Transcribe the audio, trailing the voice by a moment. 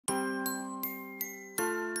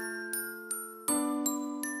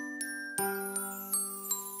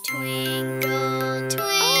Twinkle,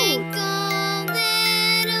 twinkle,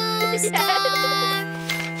 little star,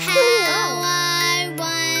 how I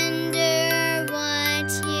wonder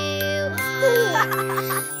what you are.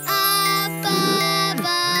 Up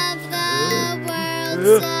above the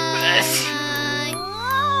world so high,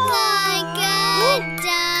 like a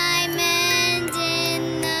diamond in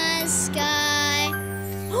the sky.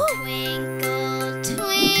 Twinkle,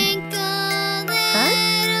 twinkle,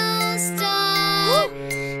 little star,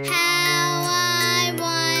 how I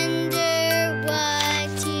wonder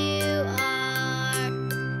what you are.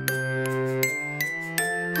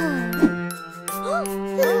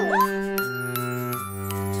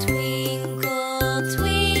 Twinkle,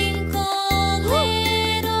 twinkle,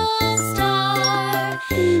 little star,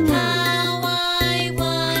 how I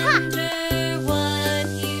wonder what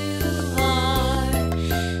you are.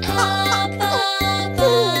 Up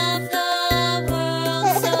above the world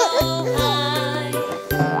so high,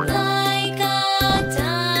 like a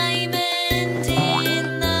diamond in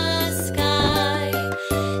the sky.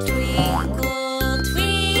 Twinkle,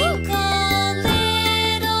 twinkle,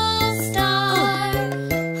 little star,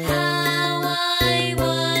 how I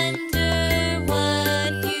wonder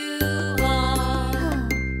what you are.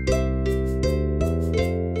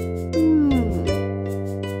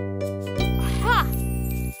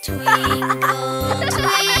 Twinkle,